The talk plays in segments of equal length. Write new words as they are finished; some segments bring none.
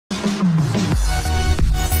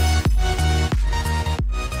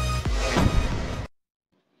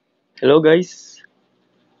Hello guys,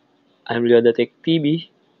 I'm Lheoda Tech TV.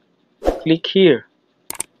 Click here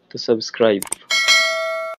to subscribe.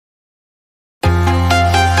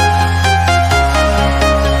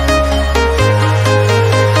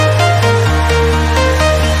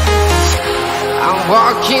 I'm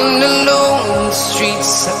walking alone, the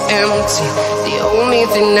streets are empty. The only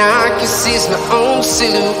thing I can see is my own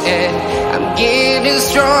silhouette. I'm getting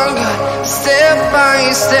stronger, step by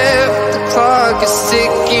step. The clock is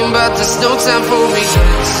ticking, but there's no time for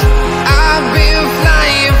regrets. I've been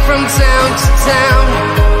flying from town to town,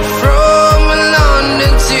 from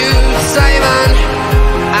London to Taiwan.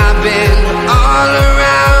 I've been all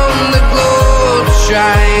around the globe,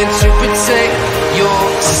 trying to protect your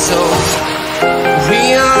soul.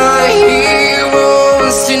 We are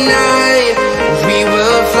heroes tonight. We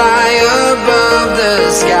will fly above the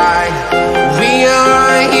sky. We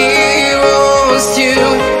are heroes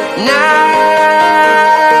tonight.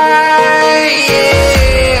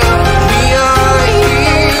 Yeah. We are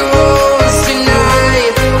heroes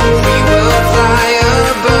tonight. We will fly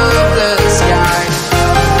above the sky.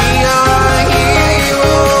 We are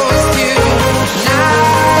heroes tonight.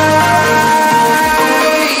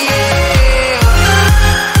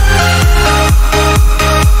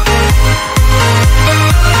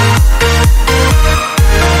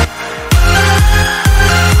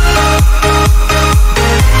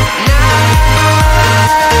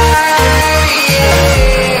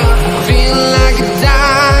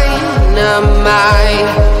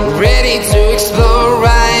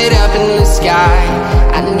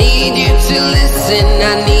 I need you to listen, I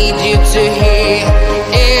need you to hear,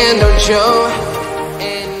 and don't show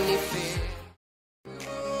any fear.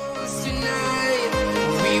 Tonight,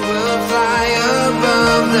 we will fly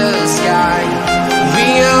above the sky. We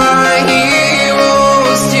are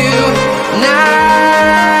heroes tonight.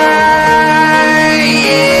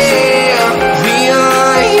 Yeah, we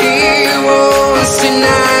are heroes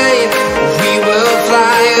tonight. We will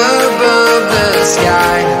fly above the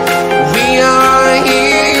sky. We are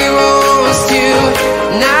heroes tonight.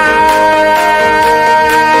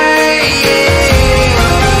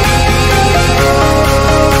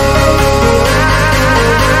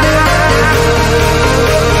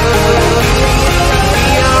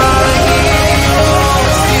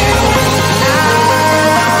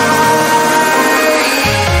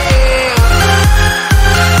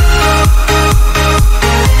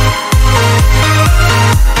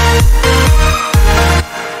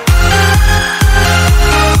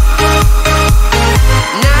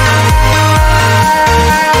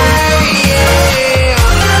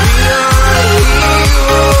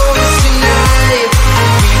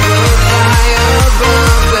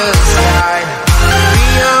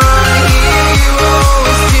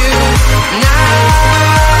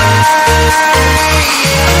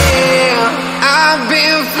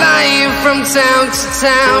 Town to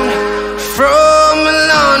town, from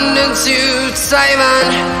London to Taiwan.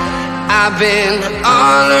 I've been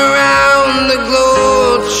all around the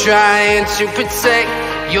globe, trying to protect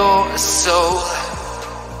your soul.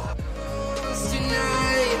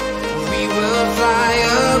 Tonight, we will fly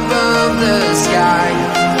above the sky.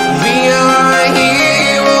 We are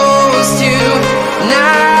heroes tonight.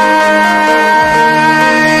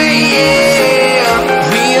 Yeah,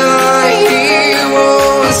 we are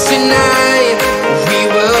heroes tonight.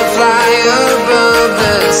 Above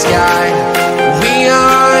the sky, we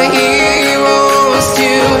are heroes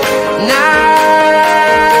tonight.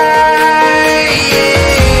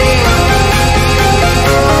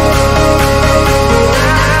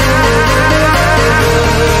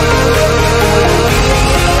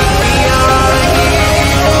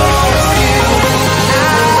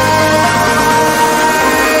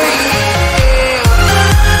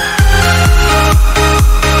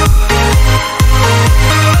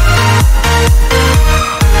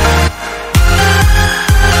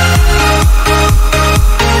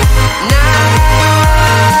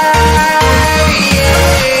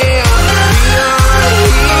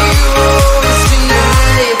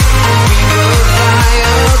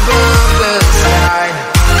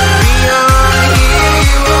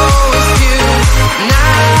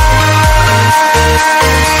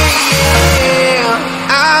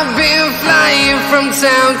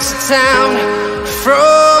 Town to town,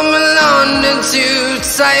 from London to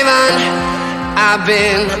Taiwan. I've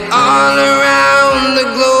been all around the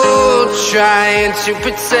globe, trying to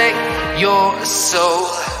protect your soul.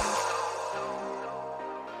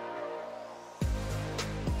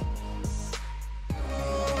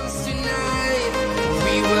 Tonight,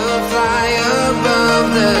 we will fly above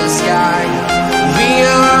the sky. We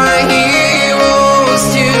are heroes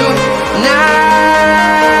tonight.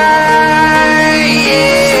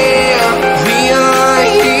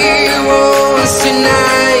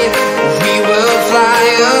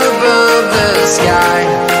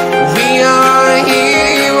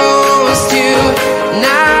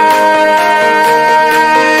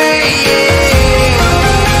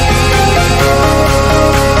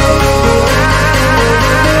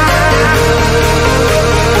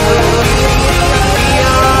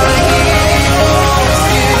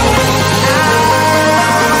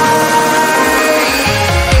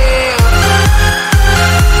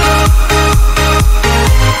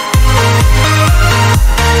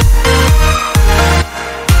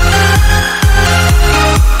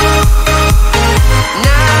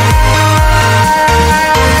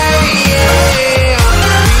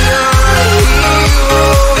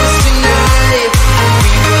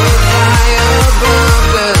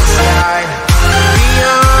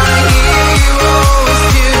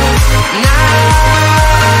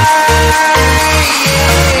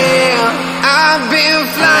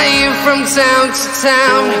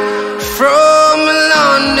 town, from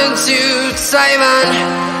London to Taiwan.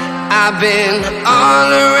 I've been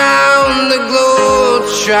all around the globe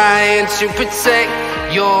trying to protect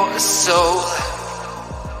your soul.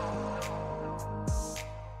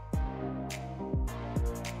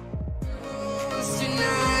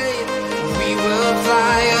 Tonight we will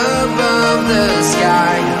fly above the sky.